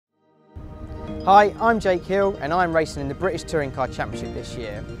Hi, I'm Jake Hill and I'm racing in the British Touring Car Championship this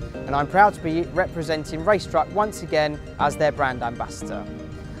year, and I'm proud to be representing Racetruck once again as their brand ambassador.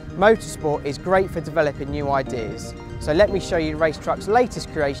 Motorsport is great for developing new ideas, so let me show you Racetruck's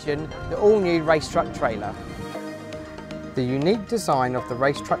latest creation, the all-new Racetruck Trailer. The unique design of the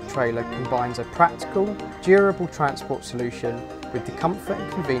Racetruck Trailer combines a practical, durable transport solution with the comfort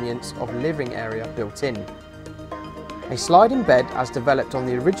and convenience of a living area built in. A sliding bed, as developed on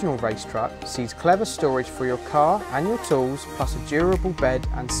the original Racetruck, sees clever storage for your car and your tools, plus a durable bed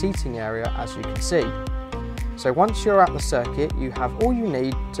and seating area, as you can see. So once you're at the circuit, you have all you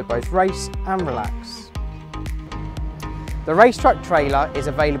need to both race and relax. The Racetruck trailer is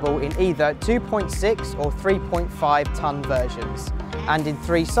available in either 2.6 or 3.5 tonne versions, and in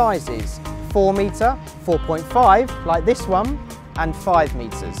three sizes: 4 metre, 4.5 like this one, and 5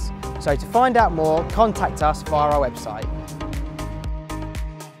 metres. So to find out more, contact us via our website.